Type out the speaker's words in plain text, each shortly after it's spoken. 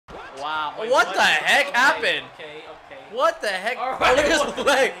Wow. Wait, what the heck happened? Okay. What the heck? All Oh, right, look at his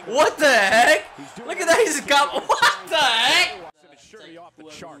leg. What the heck? Look at that. He just got. What the heck?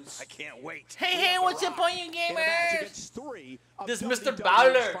 I can't wait. Hey, what's up on you gamers? This Mr.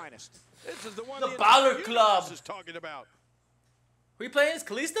 Bowler. Bowler. This is the one The Bowler Club. is talking about. Who you playing as?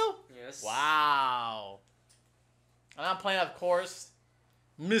 Kalisto? Yes. Wow. And I'm playing, of course,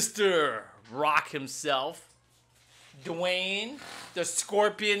 Mr. Rock himself, Dwayne, the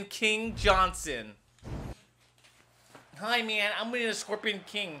Scorpion King Johnson. Hi, man. I'm winning the Scorpion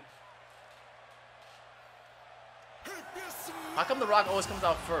King. How come The Rock always comes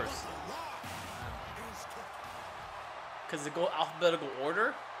out first? Because they go alphabetical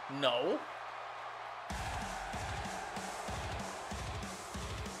order? No.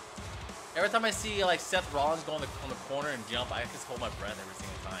 Every time I see like Seth Rollins go on the corner and jump, I just hold my breath every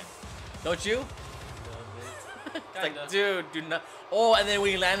single time. Don't you? It's like, dude, do not. Oh, and then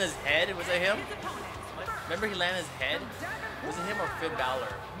when he landed his head, was it him? Remember he landed his head? Was it him or Finn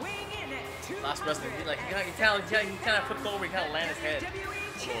Balor? Last wrestling, he kind of flipped over, he kind of landed his head a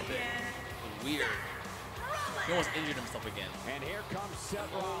little bit. It was weird. He almost injured himself again. And here comes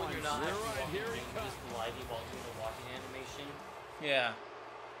Seth Rollins. You're not actually just lighting while doing the watching animation. Yeah.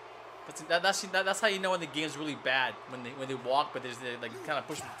 That's how you know when the game's really bad, when they walk, but there's like kind of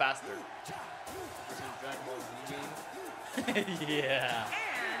push them faster. Yeah.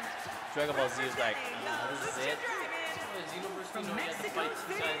 Dragon Ball Z is like, this is it.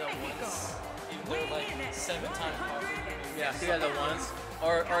 Yeah, two guys at once.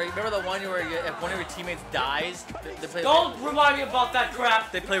 Or remember the one where if one of your teammates dies, they play. Don't remind me about that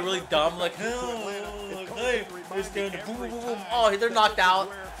crap. They play really dumb, like, hey, they're scared. Boom, boom, boom. Oh, they're knocked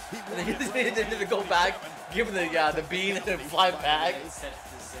out. And they need to go back, give him the bean, and then fly back.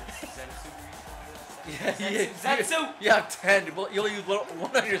 Yeah, you have 10. You'll use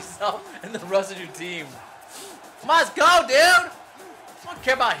one on yourself and the rest of your team. Come on, let's go, dude. I don't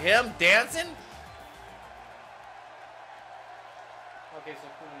care about him dancing. Okay, so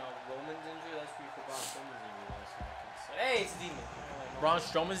cool. Now Roman's injured. That's pretty cool. Braun Strowman's injured. Hey, it's a demon. Braun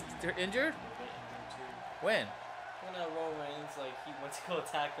Strowman's injured? When? When Roman Reigns, like, he went to go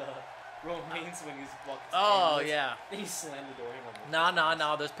attack Roman Reigns when he was walking. Oh, yeah. He slammed the door.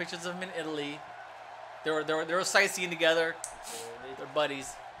 No. There's pictures of him in Italy. They were sightseeing together. They're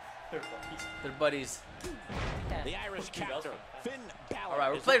buddies. They're buddies. The Irish counter. Finn Balor. All right,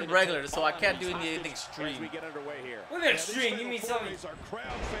 we're playing regular, so I can't do anything extreme. We get underway here. What extreme? You mean something? Are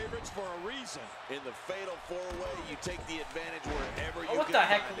crowd favorites for a reason. In the fatal four-way, you take the advantage wherever you what can. the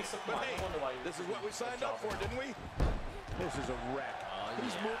heck? This is what we signed up for, didn't we? This is a wreck.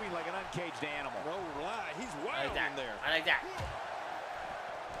 He's moving like an uncaged animal. No lie, he's wild in there. I like that.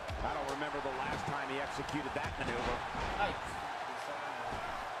 I don't remember the last time he executed that maneuver.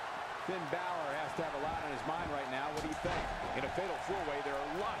 Finn Balor has to have a lot on his mind right now. What do you think? In a fatal four-way, there are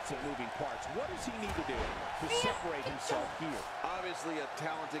lots of moving parts. What does he need to do to separate himself here? Obviously a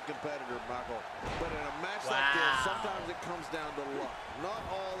talented competitor, Michael. But in a match like this, sometimes it comes down to luck. Not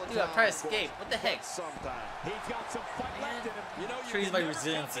all the time. Dude, I'm trying to escape. What the heck? Sometimes. He's got some fight left in him. You know, Trees my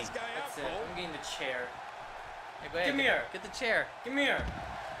resiliency. That's it. I'm getting the chair. Hey, go ahead. Come here. Get the chair. Come here.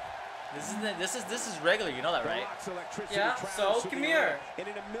 This is regular. You know that, right? Yeah. So come here. And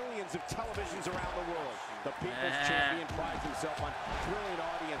into millions of televisions around the world, the People's Champion prides himself on thrilling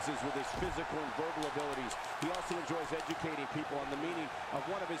audiences with his physical and verbal abilities. He also enjoys educating people on the meaning of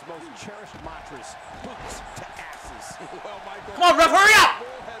one of his most cherished mantras: boots to asses. Well, Michael, come on, ref, hurry up!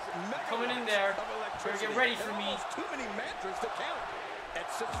 Coming in there. Better get ready for me. Too many mantras to count. At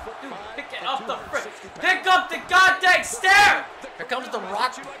 6'5", dude, pick it up the frick. Pick up the goddamn stair! Here comes the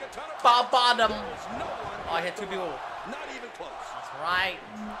Rock bottom. Oh, I hit two people. Not even close. That's right.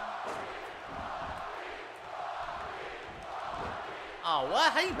 Oh,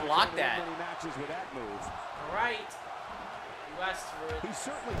 what? How do you block that? Matches with that move. All right. You asked for it. He's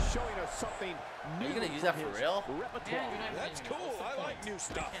certainly showing us something new. Are you gonna use that for real? That's cool. I like new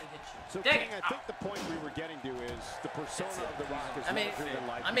stuff. So, Dang King, I think the point we were getting to is the persona of the Rock is I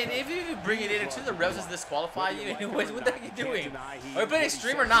mean, if you bring it in, until the refs is disqualify you, anyways, what the heck are you doing? Are you playing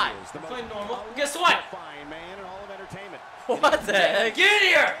extreme or not? I'm playing normal. Guess what? What the heck? Get in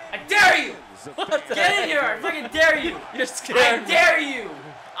here! I dare you! Get in here! I freaking dare you! You're scared. I dare you!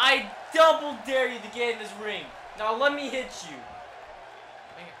 I double dare you to get in this ring. Now let me hit you.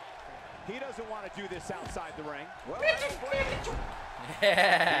 He doesn't want to do this outside the ring.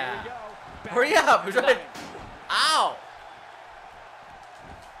 Yeah. Hurry up. We're trying. Ow.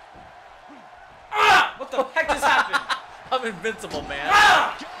 Ah! What the heck just happened? I'm invincible, man.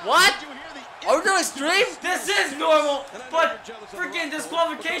 Ah! What? Are we doing extreme? This is normal, but freaking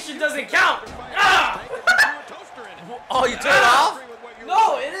disqualification doesn't count. Ah! Oh, you turned it off?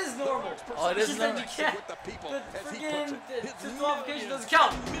 No, it is normal. Oh, it is It's just that normal. you can't. The freaking disqualification doesn't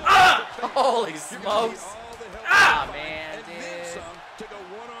count. Ah! Holy smokes. Ah! Oh, man, dude.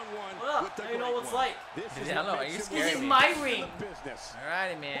 Well, now you know what's like. I don't know. Are you This scaring is me? my ring.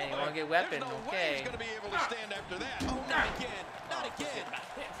 Alrighty, man. You want to get weapon? Okay.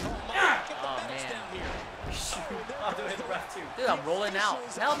 Oh, man. I'll do it the ref too. Dude, I'm rolling out.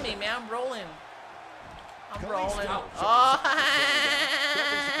 Help me, man. I'm rolling. I'm rolling. Kalisto. Oh.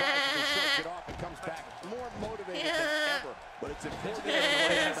 But it's important that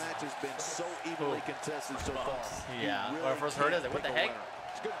this match has been so evenly contested so far. Yeah. When I first heard it, I was like, what the heck?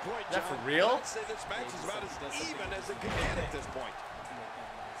 It's a good point, Is that for John. real? I'd say this match is about as even as it can get at this point.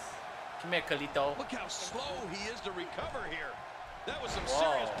 Come here, Kalisto. Look how slow he is to recover here. That was some Whoa.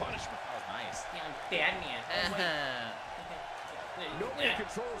 serious punishment. That was nice. Yeah, I'm Batman. Oh, wait. Nobody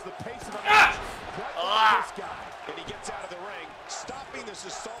controls the pace of the Ah! match quite like this guy. And he gets out of the ring. Stopping this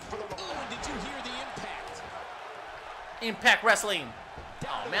assault for the moment. Oh, did you hear the impact? Impact Wrestling.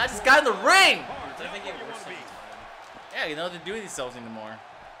 Oh, man, I just got in the ring. I think it works. Yeah, you know what to do with these cells anymore.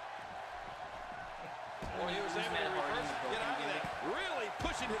 Well, he was able to reverse it, get out of that. Really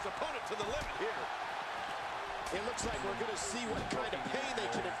pushing his opponent to the limit here. It looks like we're going to see what kind of pain they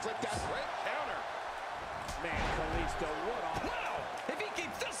can inflict out. Great counter. Man, Kalisto, what on? Wow! If he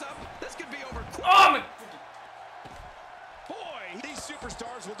keeps this up, this could be over quick. Oh my! Boy, these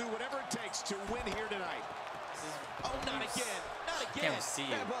superstars will do whatever it takes to win here tonight. Oh, not again. Not again. Can't see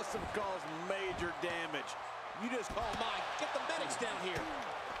you. That must have caused major damage. You just, oh my, get the medics down here.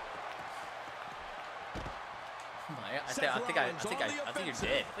 I think you're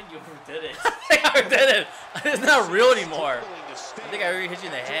dead. I think you overdid it. I think I did it. It's not real anymore. I think I already hit you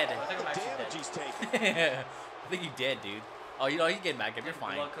in the head. I think I'm actually Damage dead. he's taking. I think you dead, dude. Oh, you know, you get back up. You're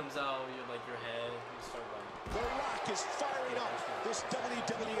fine. Blood comes out, you're like your head, you start running. The Rock is firing up this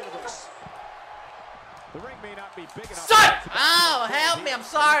WWE Universe. The ring may not be big enough. Shut! Oh, help me. I'm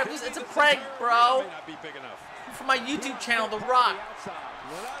sorry. It's a prank, bro. May not be big enough. For my YouTube channel, The Rock. Well,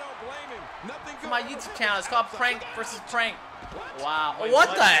 I don't blame him. Nothing For good. my YouTube channel. It's called Prank versus Prank. Wow.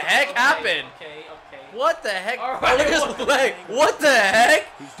 What the heck happened? Okay. What the heck? All Oh, right, look at his leg. What the heck?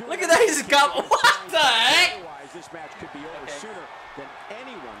 Look at that. He just got. What the heck? Otherwise, this match could be over sooner than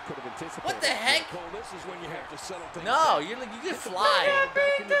anyone could have anticipated. What the heck? Cole, this is when you have to settle things No, down. you can fly.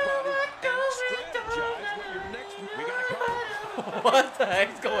 Back in your body and strategize what your next move. We gotta go. What the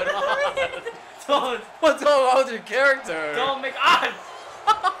heck's going on? Don't What's going on with your character? make on!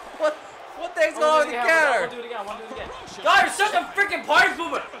 What the heck's going on with your I'll character? do it again, I want to do it again. God, you're such a freaking party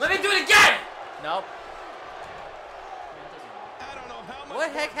boomer! Let me do it again! Nope. I don't know how much What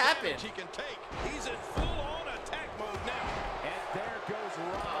heck more happened? damage he can take. He's in full-on attack mode now. And there goes Oh,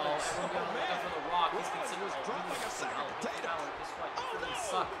 Rollins. everyone looking for the Rock. He's Rollins considered was dropped like a sack of potatoes. Oh, no.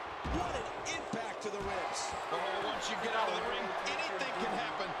 suck. What an impact to the ribs. Oh, once you get out of the ring, anything can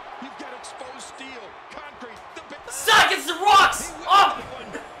happen. You've got exposed steel, concrete, the big... Suck! It's the Rocks! Up!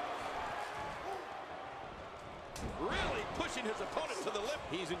 Really pushing his opponent to the limit.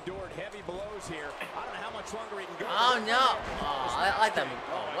 He's endured heavy blows here. I don't know how much longer he can go. Oh no. Oh, I like that move.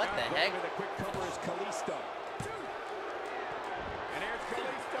 Oh, what the heck? With a quick cover is Kalisto. And here's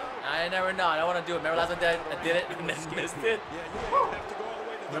Kalisto. I never know. I don't want to do it. Remember last time I did it and then missed it? Yeah, you have to go all the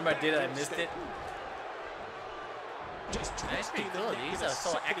way to the Remember I did it and I missed it? Just That's pretty twisting cool. the neck These in are a so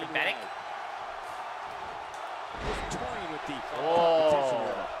sucking acrobatic. way. Just toying with the Oh.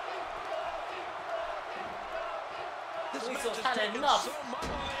 This Kalisto's match is had taking enough. so much.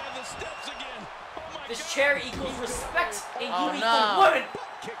 Oh, yeah, the steps again. Oh, my This God. chair equals respect, and you Oh, equal no. women!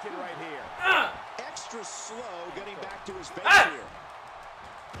 kicking right here. Ah! Extra slow getting back to his base Ah! here.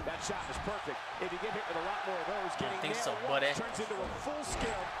 That shot was perfect. If you get hit with a lot more of those, getting think nailed so, once buddy. turns into a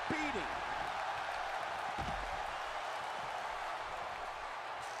full-scale beating.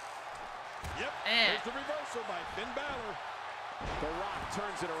 Yep, Eh. there's the reversal by Finn Balor. The Rock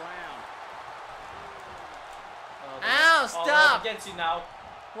turns it around. Ow, stop. Against you now.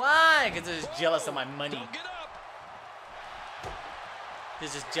 Why? Because they're just jealous of my money. Don't get up. They're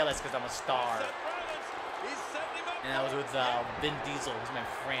just jealous because I'm a star. Seth Rollins, he's setting him up. And I was with Vin Diesel, who's my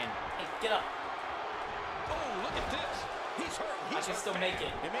friend. Hey, get up. Oh, look at this. He's hurt. I He's can still make it.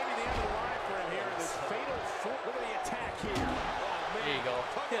 It may be the end of the line for him here in this fatal foot. Look at the attack here. There you go.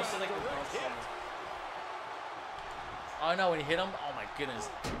 Yeah, so like a direct hit. Oh no, when you hit him, oh my goodness.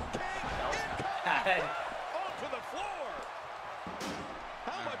 Onto the floor.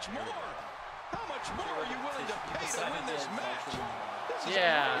 How much more? How much more are you willing to pay to win this match?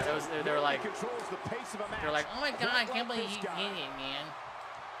 Yeah, it was. They were like, oh my god, I can't believe he did it, man.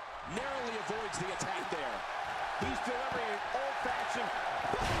 Narrowly avoids the attack there. He's delivering an old-fashioned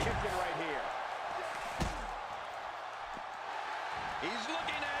kicking right here. He's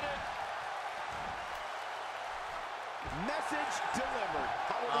looking at it. Message delivered.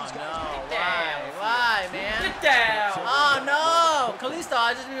 Oh no, why, man? Get down! Oh no, Kalisto,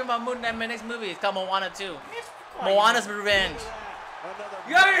 I just remember my next movie. It's called Moana 2. Moana's Revenge.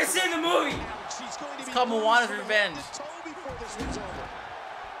 You haven't seen the movie! It's called Moana's Revenge.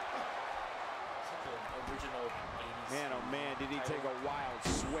 Man, oh man, did he take a wild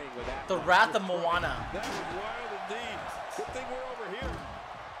swing with that? The Wrath of Moana. That was wild indeed. Good thing we're over here.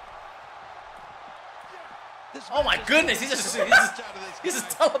 Oh my goodness, he just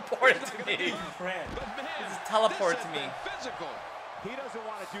teleported to me. He just teleported to me. He doesn't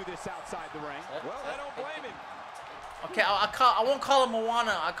want to do this outside the ring. Well, I don't blame him. Okay, I won't call it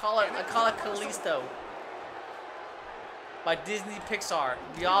Moana. I call it Kalisto. By Disney Pixar.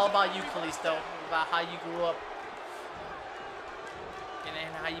 Be all about you, Kalisto. About how you grew up.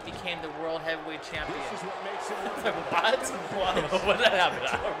 And how you became the world heavyweight champion. This is what makes him What? What that happened?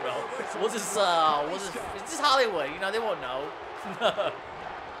 I don't know. It's just Hollywood. You know, they won't know.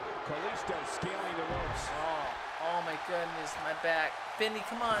 Kalisto scaling the ropes. Oh my goodness, my back. Finny,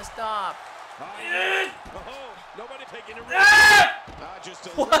 come on, stop. Nobody taking a risk. Just a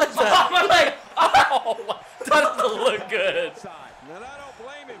What the? Like, oh, that doesn't look good. And I don't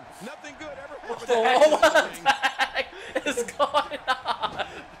blame him. Nothing good ever happened. Oh, what the heck is going on?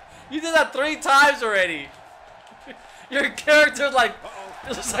 You did that 3 times already. Your character's like,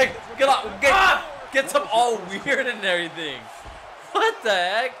 it's just like, gets up all weird and everything. What the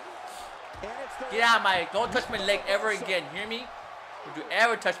heck? Get out of my, don't touch my leg ever again, hear me? Don't you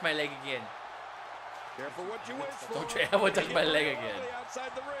ever touch my leg again. Careful what you wish for. Don't you ever touch my leg again.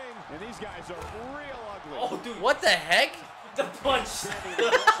 Outside the ring. And these guys are real ugly. Oh, dude. What the heck? The punch.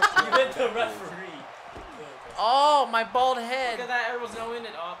 You hit the referee. Oh, my bald head. Look at that. Everyone's going in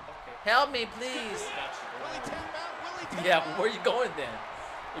it. Oh, okay. Help me, please. Will he tap out? Will he tap Yeah, where are you going then?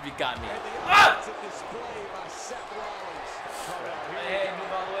 If you got me. Ah! Display by Seth Rollins. Hey,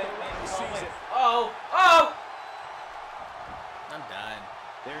 move all the way. Move all the way. Oh, oh! I'm done.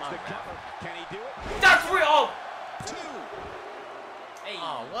 There's the cover. Can he do it? That's real. Oh. 2. Hey.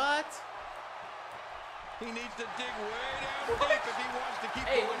 Oh, what? He needs to dig way down deep if he wants to keep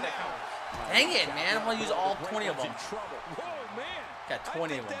Hey, going look at that down. cover. Dang it, man. I'm going to use all 20 of them. Whoa, man. Got 20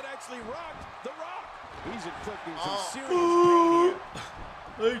 I think of them. that actually rocked the Rock. He's inflicting some Oh. serious pain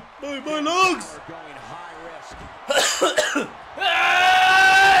here. Hey, my legs! Are going high risk.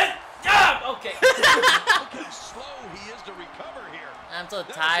 Okay. Look how slow he is to recover here. I'm so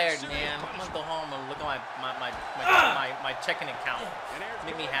tired, man. I'm going to go home and look at my checking account.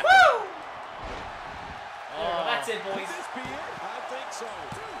 Make me happy. Woo! Oh. That's it, boys. Could this be it? I think so.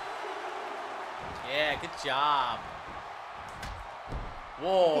 Yeah, good job.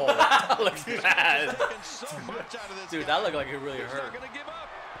 Whoa, that looks bad. Taking so much out of this Dude, guy. that looked like it really He's hurt. not gonna give up.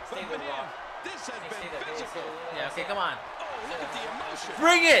 Stay But with man, Rock. this has Stay been there, physical. Yeah, okay, come on. Oh, look at the emotion.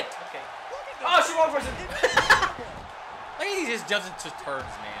 Bring it! Okay. Oh, she wrong person. Look at he just jumps into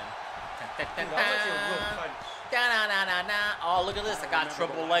turns, man. Oh, look at this. I got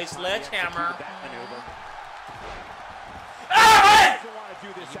Triple A sledgehammer. Doesn't want to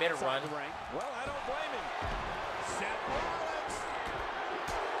do this You better outside run. the ring. Well, I don't blame him. Seth Rollins.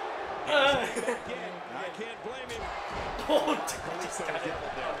 Again, I can't blame him. Kalisto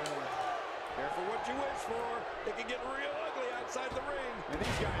doubled down. Careful what you wish for. It can get real ugly outside the ring. And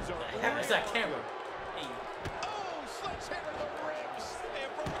these guys are Where's that camera? Hey. Oh, sledgehammer the ribs. They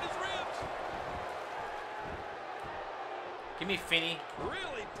have broken his ribs. Give me Finny.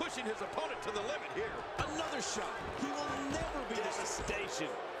 Really pushing his opponent to the limit here. another shot. He will never be devastation.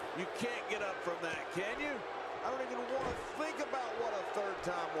 You can't get up from that, can you? I don't even want to think about what a third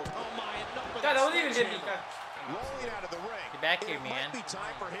time will. Oh my! God, that wasn't even hit me. Rolling out of the ring. Get back here, It man. might be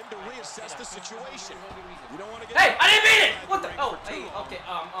time for him to reassess the situation. You don't want to get. Hey, I didn't mean it! What the? Oh, hey, okay,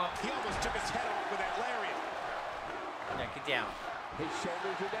 He almost took his head off with that lariat. Yeah, get down. His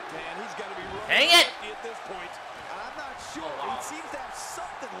shoulders are down. Man, he's got to be rolling Hang it! at this point. I'm not sure. Oh, wow. He seems to have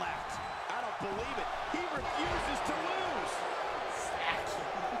something left. I don't believe it. He refuses to lose.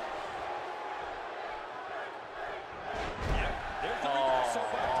 There's the reversal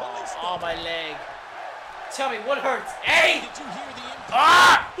by Kalisto. Oh, my leg. Tell me, what hurts? A Did you hear the impact?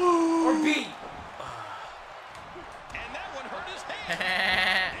 Ah! or B? And that one hurt his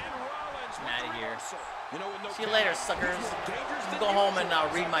hand. I'm And Rollins with out the of here. reversal. You know, with no See you count, later, suckers. he's more dangerous I'm than gonna go home and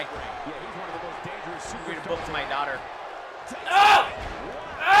usual read my Yeah, he's one of the most dangerous read a superstars. book to my daughter. Oh!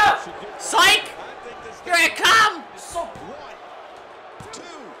 Oh! Psych! Here I come! So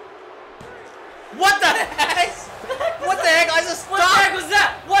What the heck? What the heck? I just what the heck stopped! was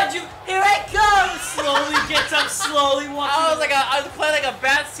that? What you? Here I come! Slowly gets up, slowly walking. I was playing like a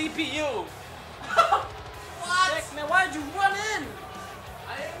bad CPU. What? Heck, man, why did you run in?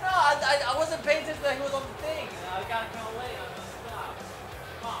 I didn't know. I wasn't paying attention that he was on the thing. I got kind of late. I messed up.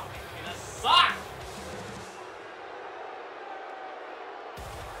 Come on, man, that sucks.